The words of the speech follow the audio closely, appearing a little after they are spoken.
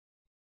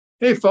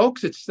Hey,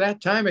 folks, it's that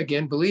time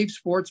again. Believe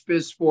Sports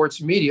Biz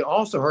Sports Media,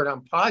 also heard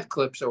on pod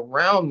clips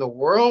around the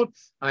world.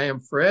 I am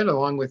Fred,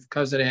 along with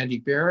cousin Andy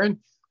Baran,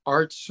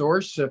 art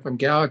source from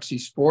Galaxy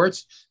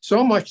Sports.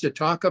 So much to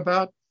talk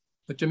about.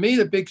 But to me,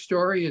 the big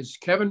story is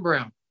Kevin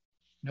Brown.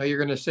 Now you're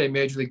going to say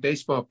Major League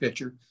Baseball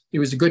pitcher. He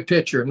was a good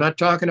pitcher. I'm not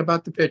talking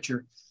about the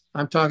pitcher.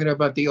 I'm talking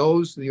about the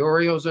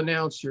Orioles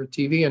announcer,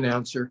 TV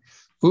announcer,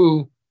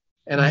 who,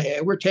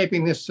 we're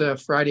taping this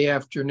Friday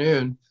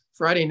afternoon.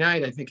 Friday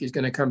night, I think he's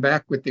going to come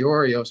back with the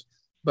Orioles,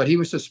 but he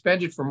was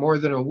suspended for more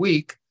than a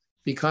week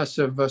because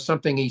of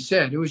something he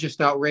said. It was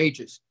just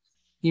outrageous.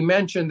 He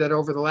mentioned that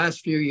over the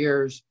last few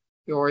years,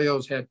 the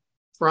Orioles had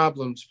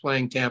problems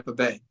playing Tampa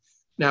Bay.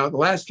 Now, the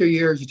last few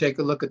years, you take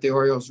a look at the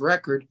Orioles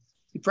record,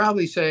 you'd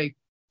probably say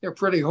they're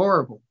pretty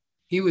horrible.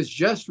 He was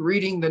just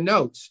reading the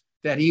notes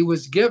that he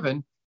was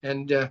given.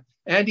 And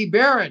Andy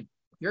Baran,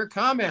 your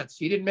comments,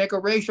 he didn't make a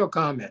racial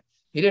comment.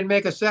 He didn't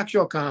make a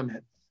sexual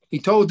comment. He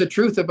told the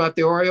truth about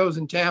the Orioles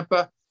in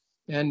Tampa,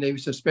 and he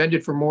was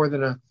suspended for more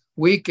than a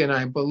week. And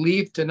I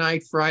believe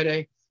tonight,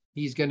 Friday,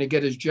 he's going to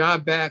get his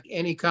job back.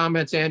 Any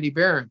comments, Andy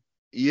Baran?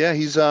 Yeah,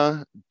 he's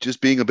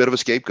just being a bit of a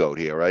scapegoat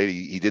here, right?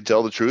 He did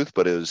tell the truth,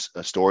 but it was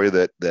a story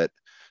that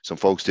some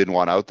folks didn't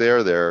want out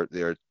there.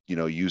 They're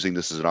using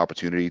this as an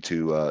opportunity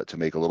to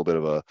make a little bit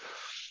of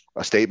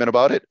a statement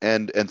about it,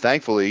 and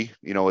thankfully,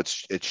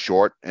 it's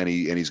short, and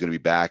he's going to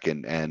be back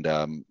and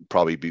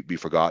probably be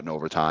forgotten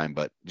over time.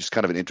 But just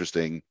kind of an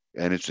interesting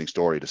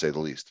story, to say the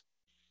least.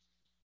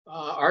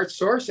 Art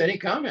source, any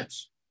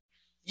comments?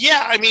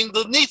 Yeah, I mean,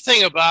 the neat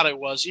thing about it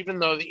was, even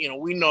though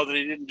we know that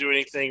he didn't do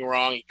anything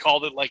wrong, he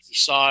called it like he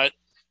saw it.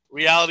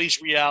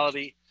 Reality's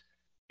reality.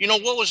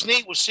 What was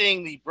neat was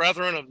seeing the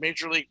brethren of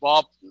Major League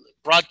ball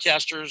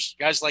broadcasters,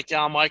 guys like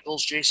Al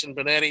Michaels, Jason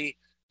Benetti,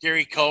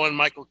 Gary Cohen,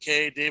 Michael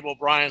Kay, Dave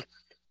O'Brien,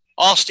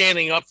 all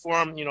standing up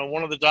for him.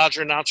 One of the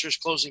Dodger announcers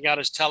closing out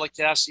his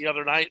telecast the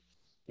other night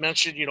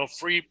mentioned,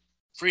 free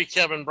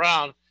Kevin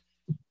Brown.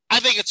 I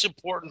think it's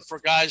important for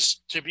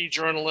guys to be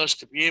journalists,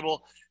 to be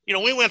able,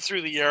 we went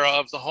through the era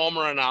of the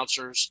Homer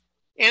announcers,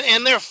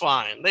 and they're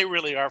fine. They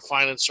really are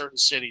fine in certain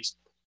cities.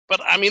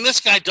 But, I mean, this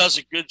guy does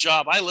a good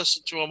job. I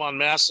listen to him on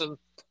Masson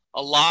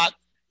a lot.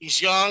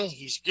 He's young.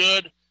 He's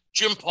good.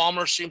 Jim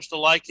Palmer seems to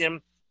like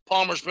him.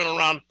 Palmer's been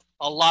around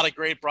a lot of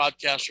great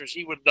broadcasters.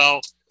 He would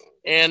know.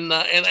 And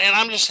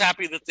I'm just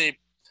happy that the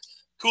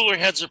cooler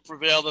heads have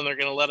prevailed, and they're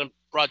going to let him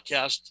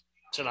broadcast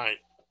tonight.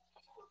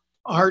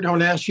 Art, I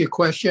want to ask you a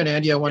question.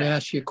 Andy, I want to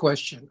ask you a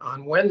question.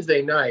 On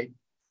Wednesday night,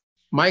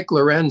 Mike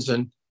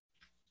Lorenzen,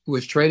 who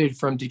was traded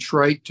from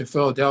Detroit to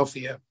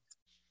Philadelphia,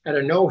 had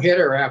a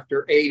no-hitter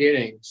after 8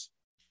 innings.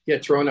 He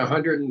had thrown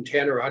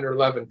 110 or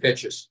 111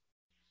 pitches.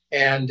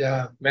 And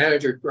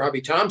manager Robbie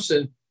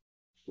Thompson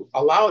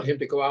allowed him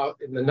to go out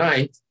in the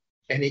ninth,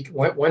 and he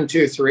went 1,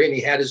 2, 3, and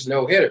he had his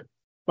no-hitter.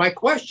 My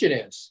question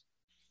is,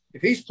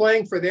 if he's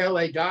playing for the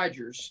LA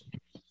Dodgers,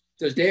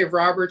 does Dave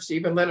Roberts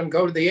even let him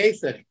go to the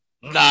 8th inning?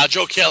 Nah,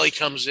 Joe Kelly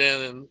comes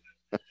in and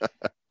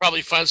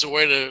probably finds a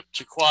way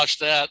to quash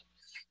that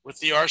with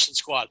the arson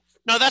squad.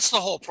 No, that's the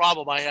whole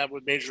problem I have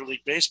with Major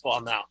League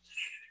Baseball now.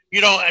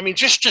 I mean,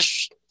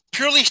 just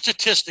purely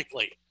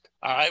statistically,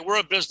 all right, we're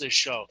a business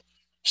show.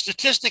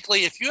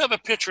 Statistically, if you have a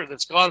pitcher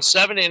that's gone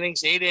 7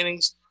 innings, 8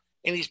 innings,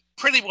 and he's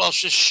pretty well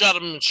just shut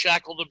him and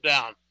shackled him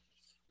down,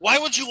 why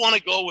would you want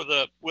to go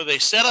with a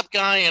setup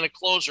guy and a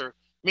closer,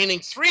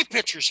 meaning 3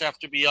 pitchers have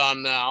to be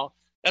on now,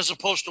 as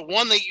opposed to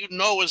one that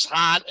is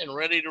hot and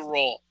ready to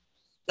roll?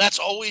 That's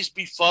always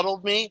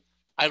befuddled me.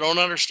 I don't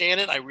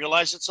understand it. I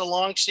realize it's a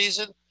long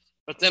season,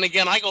 but then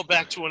again, I go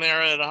back to an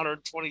era at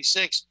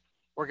 126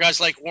 where guys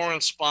like Warren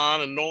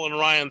Spahn and Nolan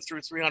Ryan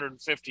threw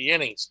 350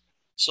 innings.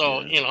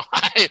 So,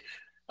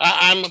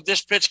 I'm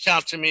this pitch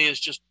count to me is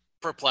just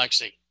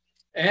perplexing.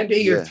 Andy,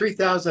 you're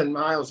 3,000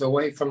 miles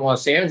away from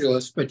Los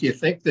Angeles, but do you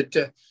think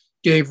that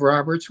Dave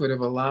Roberts would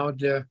have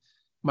allowed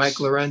Mike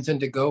Lorenzen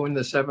to go in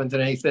the 7th and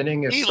 8th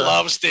inning? He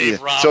loves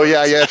Dave Roberts. So,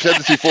 I've said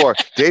this before.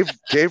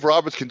 Dave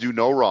Roberts can do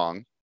no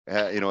wrong,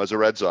 as a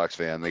Red Sox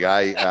fan. The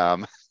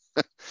guy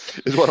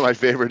is one of my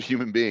favorite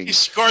human beings. He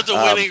scored the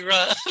winning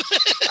run.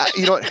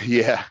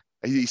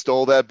 He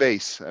stole that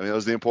base. I mean, it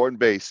was the important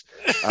base.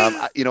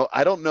 I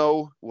don't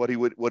know what he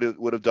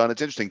would have done.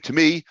 It's interesting to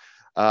me.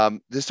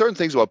 There's certain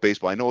things about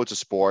baseball. I know it's a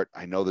sport.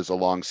 I know there's a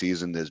long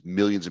season. There's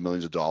millions and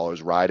millions of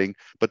dollars riding,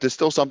 but there's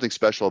still something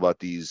special about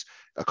these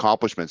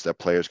accomplishments that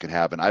players can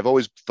have. And I've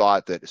always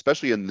thought that,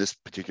 especially in this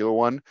particular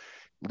one,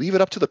 leave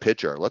it up to the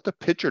pitcher. Let the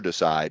pitcher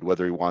decide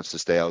whether he wants to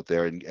stay out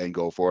there and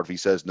go for it. If he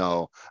says,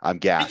 no, I'm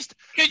gassed.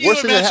 Can you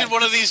imagine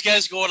one of these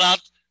guys going out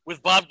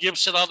with Bob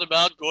Gibson on the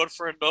mound going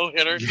for a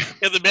no-hitter,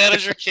 and the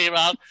manager came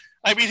out?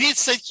 I mean, he'd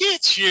say,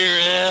 get your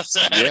ass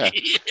out of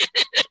here.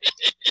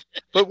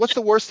 But what's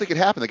the worst that could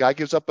happen? The guy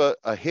gives up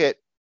a hit,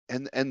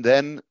 and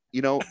then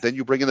then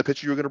you bring in the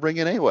pitcher you're going to bring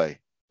in anyway.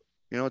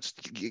 It's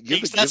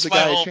give the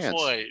guy a chance.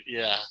 Point.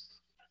 Yeah.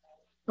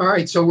 All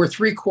right, so we're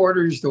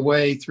 3/4 the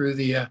way through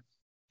the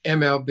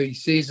MLB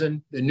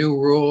season. The new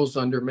rules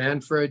under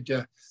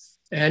Manfred.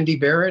 Andy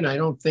Baran, I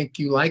don't think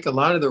you like a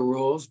lot of the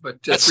rules,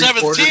 but that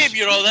seventh team,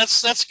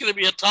 that's going to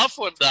be a tough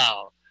one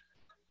now.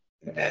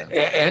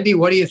 Andy,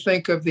 what do you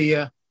think of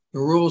the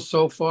rules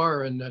so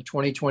far in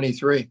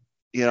 2023?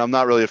 I'm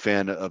not really a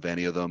fan of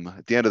any of them.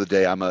 At the end of the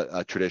day, I'm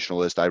a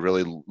traditionalist. I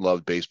really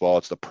love baseball.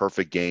 It's the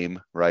perfect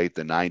game, right?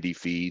 The 90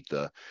 feet,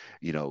 the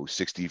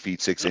 60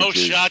 feet 6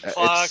 inches. No shot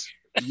clock.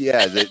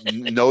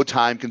 No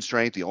time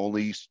constraint. The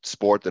only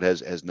sport that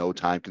has no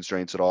time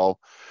constraints at all.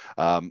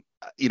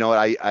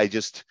 I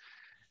just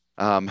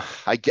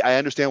I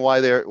understand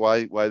why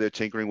they're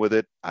tinkering with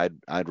it.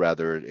 I'd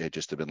rather it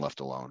just have been left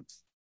alone.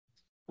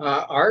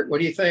 Art, what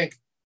do you think?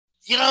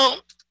 I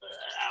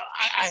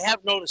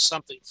have noticed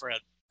something,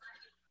 Fred.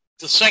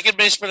 The second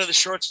baseman and the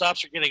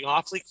shortstops are getting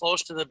awfully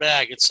close to the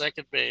bag at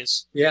second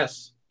base.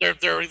 Yes.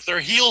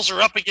 Their heels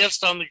are up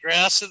against on the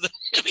grass in the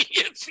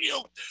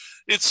infield.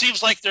 It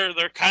seems like they're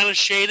kind of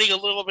shading a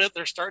little bit.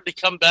 They're starting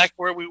to come back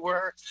where we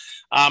were.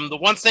 The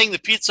one thing, the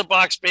pizza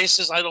box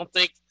bases, I don't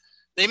think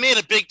they made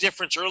a big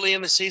difference early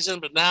in the season,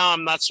 but now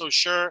I'm not so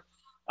sure.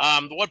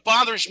 What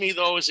bothers me,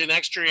 though, is in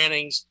extra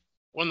innings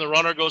when the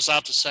runner goes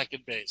out to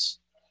second base.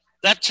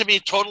 That, to me,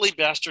 totally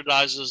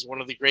bastardizes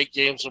one of the great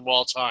games of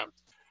all time.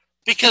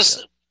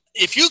 Because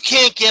if you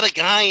can't get a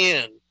guy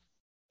in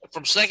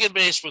from second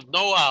base with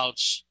no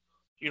outs,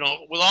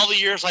 with all the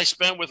years I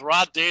spent with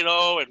Rod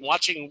Dedeaux and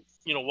watching,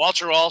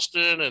 Walter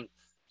Alston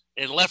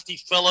and Lefty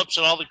Phillips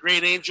and all the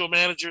great Angel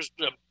managers,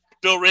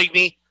 Bill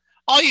Rigney,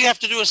 all you have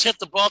to do is hit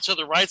the ball to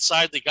the right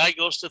side. The guy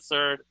goes to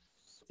third.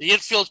 The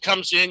infield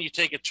comes in. You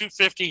take a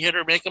 250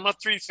 hitter, make him a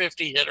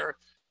 350 hitter.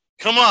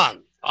 Come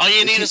on. All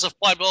you need is a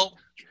fly ball.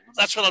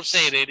 That's what I'm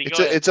saying, Andy.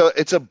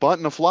 It's a bunt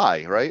and a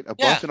fly, right? A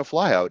bunt and a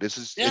fly out.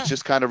 It's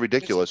just kind of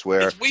ridiculous. We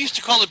used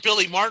to call it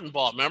Billy Martin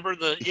ball. Remember I'd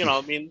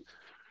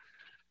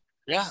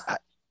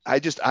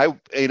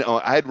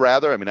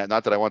rather.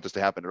 Not that I want this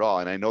to happen at all,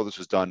 and I know this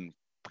was done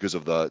because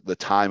of the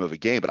time of a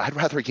game, but I'd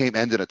rather a game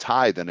end in a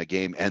tie than a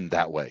game end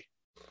that way.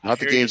 Not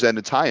the games end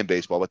in tie in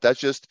baseball, but that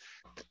just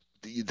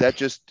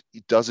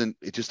doesn't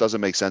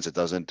make sense. It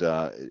doesn't.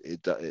 What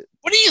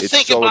do you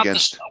think about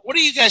this? What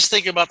do you guys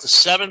think about the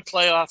 7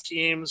 playoff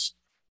teams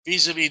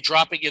vis-a-vis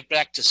dropping it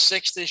back to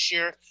 6 this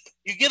year?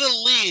 You get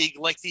a league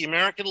like the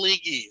American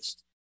League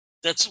East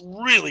that's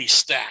really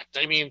stacked.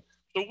 The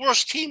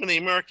worst team in the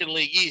American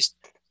League East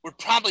would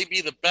probably be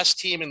the best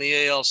team in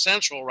the AL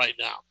Central right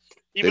now,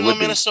 even though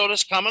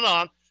Minnesota's coming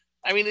on.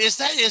 Is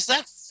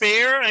that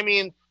fair?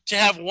 To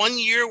have 1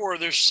 year where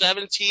there's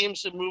 7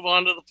 teams that move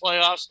on to the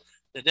playoffs,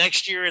 the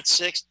next year it's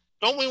 6.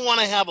 Don't we want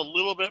to have a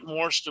little bit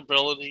more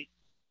stability?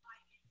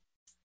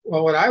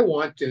 Well, what I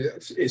want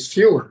is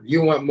fewer.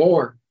 You want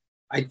more.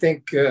 I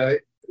think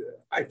the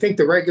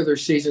regular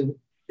season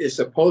is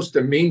supposed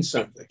to mean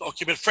something.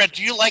 Okay, but Fred,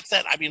 do you like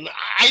that? I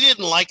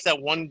didn't like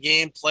that one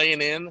game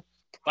playing in,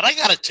 but I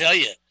got to tell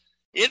you,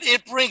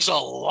 it brings a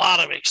lot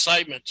of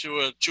excitement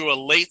to a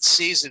late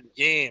season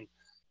game.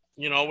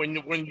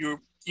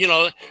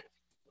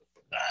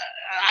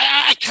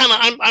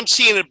 I'm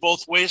seeing it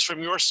both ways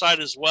from your side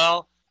as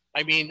well.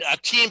 A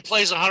team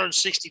plays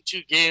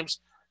 162 games.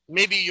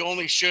 Maybe you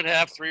only should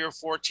have 3 or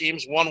 4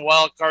 teams, 1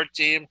 wild card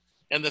team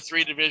and the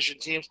 3 division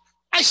teams.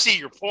 I see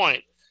your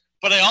point,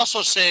 but I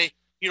also say,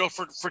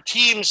 for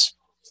teams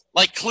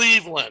like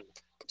Cleveland,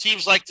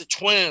 teams like the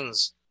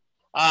Twins,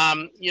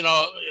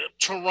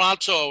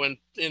 Toronto and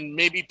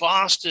maybe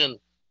Boston,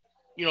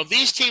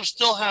 these teams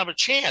still have a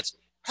chance.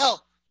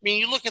 Hell,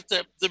 you look at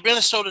the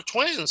Minnesota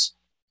Twins.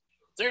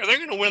 They're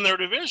going to win their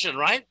division,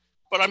 right?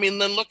 But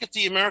then look at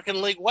the American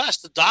League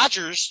West. The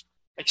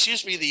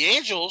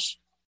Angels,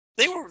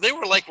 they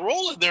were like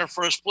rolling there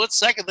for a split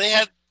second. They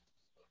had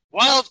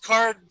wild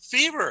card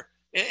fever,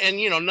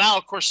 and now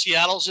of course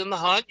Seattle's in the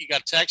hunt. You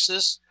got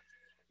Texas.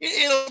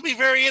 It'll be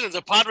very interesting.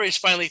 The Padres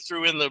finally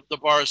threw in the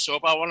bar of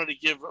soap. I wanted to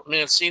give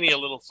Mancini a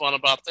little fun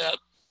about that,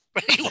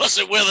 but he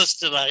wasn't with us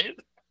tonight.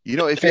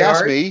 If you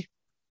ask me,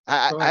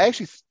 I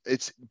actually,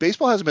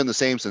 baseball hasn't been the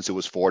same since it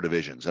was 4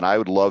 divisions, and I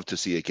would love to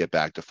see it get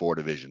back to 4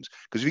 divisions.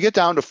 Because if you get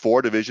down to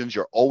 4 divisions,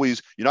 you're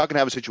not going to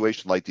have a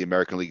situation like the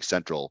American League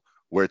Central,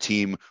 where a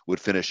team would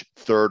finish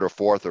 3rd or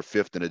 4th or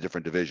 5th in a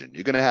different division.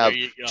 You're going to have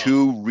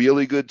 2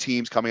 really good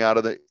teams coming out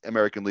of the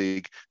American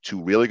League,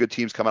 2 really good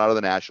teams coming out of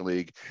the National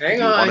League. If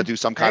you want to do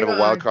some kind of a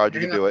wild card,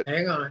 you can do it.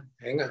 Hang on.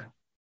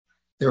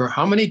 There are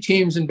how many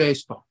teams in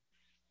baseball?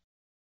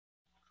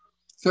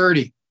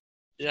 30.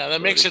 Yeah,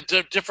 that makes it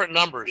different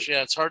numbers.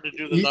 Yeah, it's hard to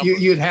do the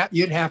numbers.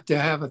 You'd have to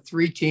have a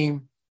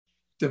 3-team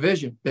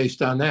division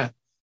based on that.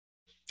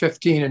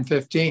 15 and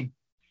 15.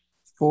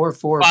 4,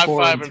 4, 5,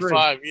 4, 5, and 3.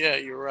 5. Yeah,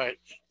 you're right.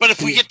 But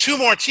if we get 2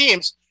 more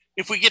teams,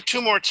 and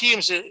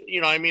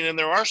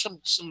there are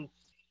some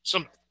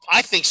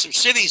I think some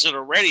cities that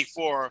are ready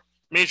for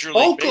Major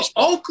League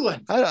Baseball.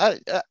 Oakland. I'm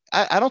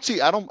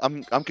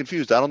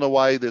confused. I don't know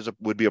why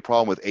would be a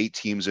problem with 8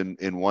 teams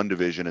in one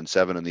division and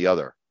 7 in the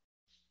other.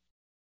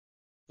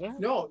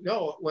 No.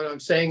 What I'm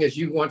saying is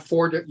you want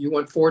 4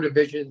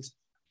 divisions.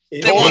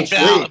 They want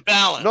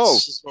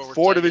balance. No,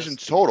 4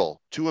 divisions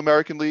total. 2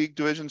 American League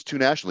divisions, 2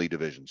 National League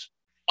divisions.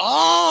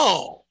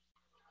 Oh.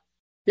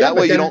 That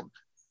way you don't.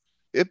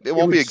 It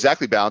won't would, be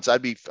exactly balanced.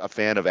 I'd be a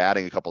fan of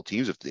adding a couple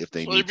teams if they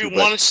so need to. There'd be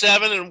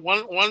 1-7 and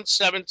one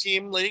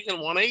 7-team league and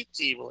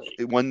 1-8-team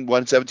league.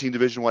 One 17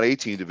 division,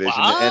 1-18 division,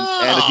 Wow.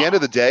 and at the end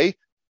of the day,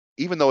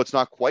 even though it's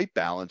not quite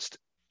balanced,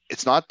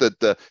 it's not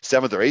that the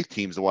 7th or 8th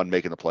team's the one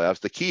making the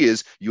playoffs. The key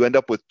is you end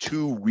up with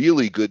 2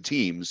 really good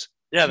teams.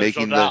 Yeah, there's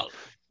making no doubt.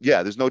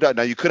 Yeah, there's no doubt.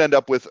 Now you could end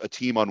up with a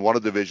team on one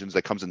of the divisions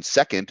that comes in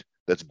second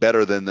that's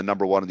better than the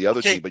number 1 in the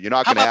other team, but you're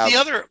not going to have.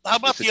 How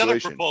about the other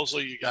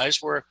proposal, you guys?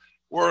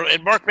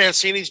 And Mark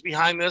Mancini's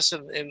behind this,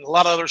 and a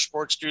lot of other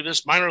sports do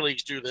this. Minor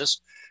leagues do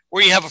this,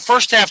 where you have a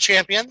first half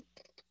champion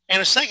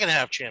and a second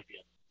half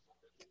champion.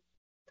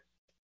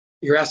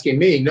 You're asking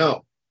me?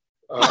 No.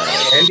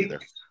 Andy?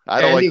 I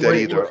don't Andy, like that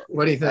either.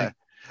 What do you think?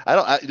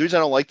 The reason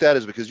I don't like that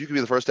is because you can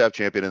be the first half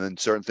champion, and then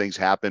certain things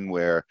happen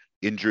where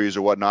injuries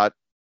or whatnot.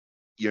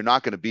 You're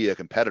not going to be a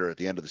competitor at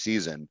the end of the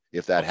season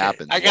if that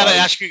happens. I got to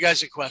ask you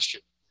guys a question.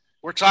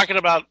 We're talking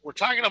about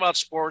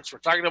sports. We're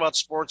talking about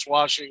sports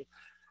washing.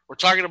 We're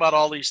talking about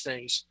all these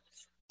things.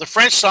 The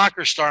French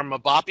soccer star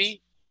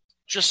Mbappe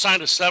just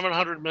signed a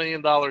 $700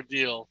 million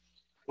deal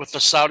with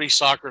the Saudi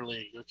Soccer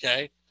League,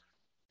 okay?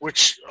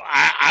 Which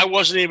I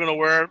wasn't even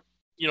aware,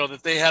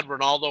 that they had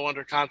Ronaldo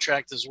under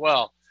contract as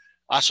well.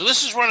 So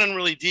this is running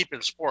really deep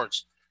in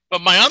sports.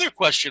 But my other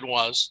question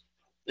was,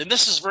 and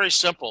this is very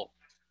simple,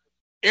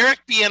 Eric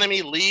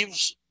Bieniemy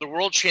leaves the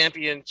world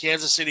champion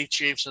Kansas City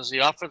Chiefs as the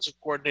offensive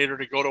coordinator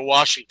to go to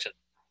Washington.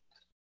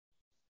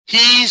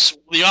 He's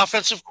the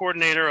offensive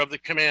coordinator of the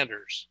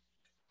Commanders.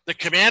 The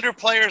Commander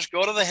players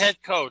go to the head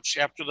coach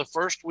after the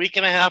first week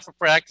and a half of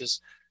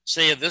practice,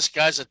 saying this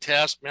guy's a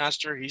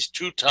taskmaster. He's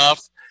too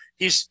tough.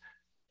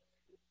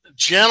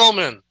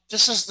 Gentlemen,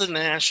 this is the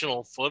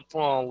National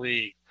Football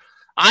League.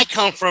 I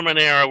come from an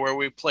era where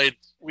we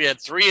had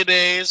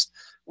 3-a-days.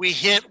 We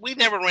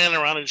never ran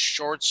around in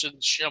shorts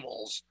and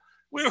shimmels.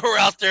 We were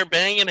out there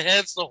banging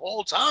heads the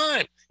whole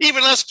time,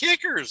 even us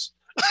kickers.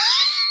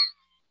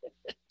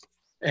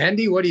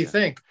 Andy, what do you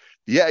think?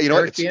 Yeah,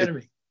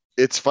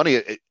 it's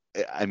funny.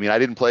 I mean, I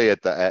didn't play at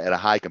a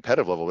high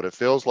competitive level, but it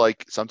feels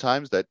like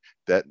sometimes that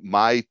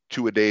my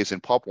 2-a-days in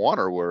Pop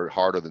Warner were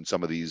harder than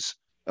some of these.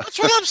 That's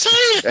what I'm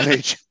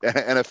saying.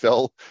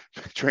 NFL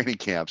training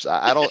camps.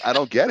 I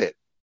don't get it.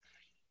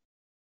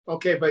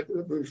 Okay, but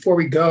before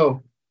we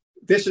go,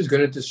 this is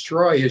going to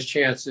destroy his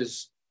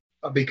chances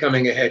of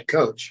becoming a head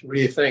coach. What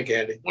do you think,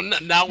 Andy? Well,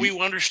 now we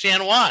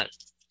understand why.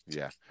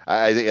 Yeah,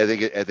 I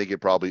think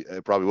it probably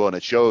will, and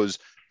it shows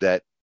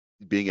that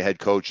being a head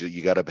coach,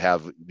 you got to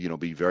have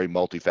be very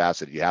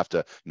multifaceted. You have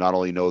to not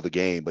only know the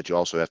game, but you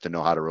also have to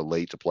know how to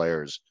relate to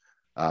players,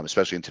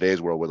 especially in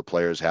today's world where the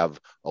players have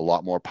a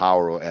lot more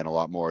power and a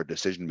lot more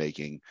decision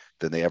making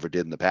than they ever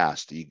did in the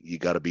past. You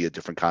got to be a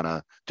different kind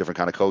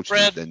of coach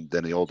Fred, than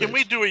the old days. Can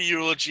we do a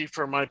eulogy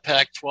for my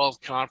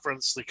Pac-12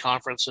 conference, the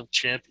Conference of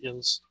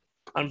Champions?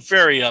 I'm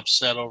very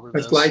upset over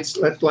this.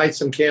 Let's light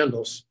some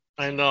candles.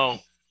 I know.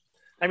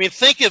 I mean,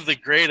 think of the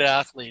great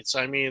athletes.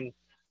 I mean,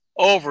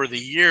 over the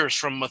years,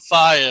 from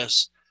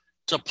Matthias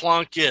to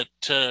Plunkett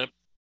to,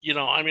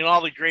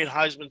 all the great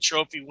Heisman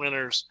Trophy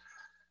winners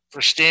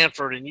for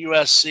Stanford and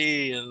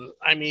USC. And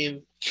I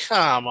mean,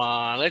 come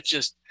on. It's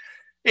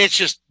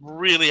just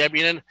really,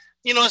 and,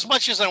 as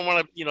much as I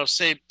want to,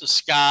 say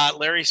to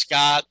Larry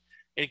Scott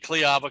and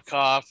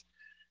Kliavkoff,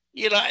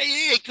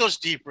 it goes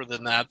deeper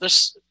than that.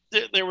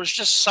 There was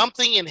just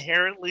something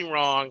inherently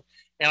wrong.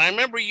 And I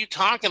remember you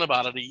talking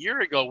about it a year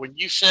ago when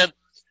you said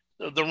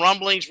the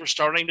rumblings were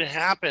starting to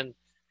happen.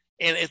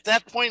 And at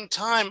that point in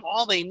time,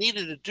 all they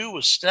needed to do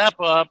was step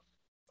up,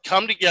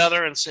 come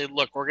together and say,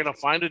 look, we're going to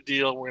find a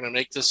deal. We're going to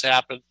make this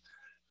happen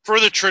for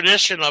the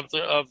tradition of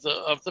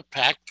the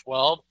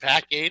Pac-12,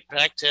 Pac-8,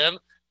 Pac-10,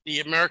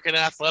 the American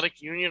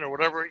Athletic Union, or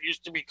whatever it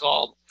used to be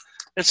called.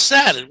 It's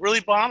sad. It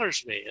really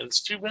bothers me. And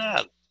it's too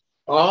bad.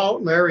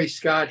 All Larry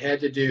Scott had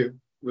to do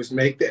was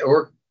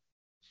or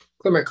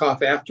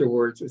Kliavkoff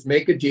afterwards, was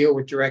make a deal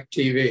with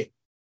DirecTV.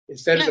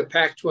 Instead of the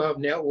Pac-12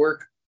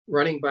 network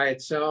running by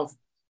itself,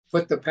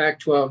 put the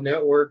Pac-12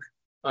 network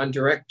on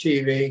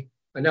DirecTV,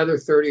 another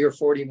 30 or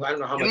 40, I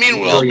don't know how much.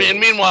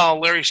 Meanwhile,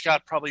 Larry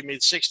Scott probably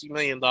made $60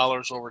 million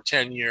over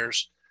 10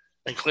 years,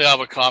 and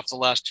Kliavkoff the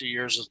last 2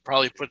 years has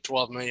probably put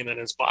 $12 million in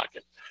his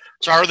pocket.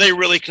 So are they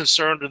really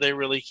concerned? Do they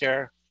really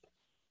care?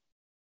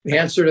 The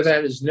answer to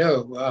that is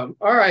no.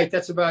 All right,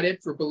 that's about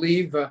it for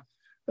Believe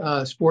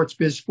Sports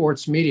Biz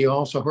Sports Media,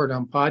 also heard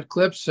on Pod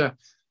Clips.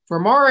 For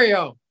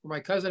Mario, for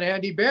my cousin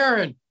Andy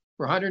Baran,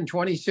 for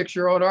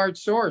 126-year-old Art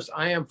Source,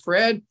 I am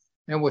Fred,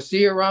 and we'll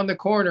see you around the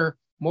corner.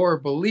 More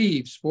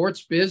Believe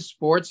Sports Biz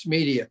Sports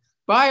Media.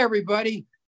 Bye, everybody.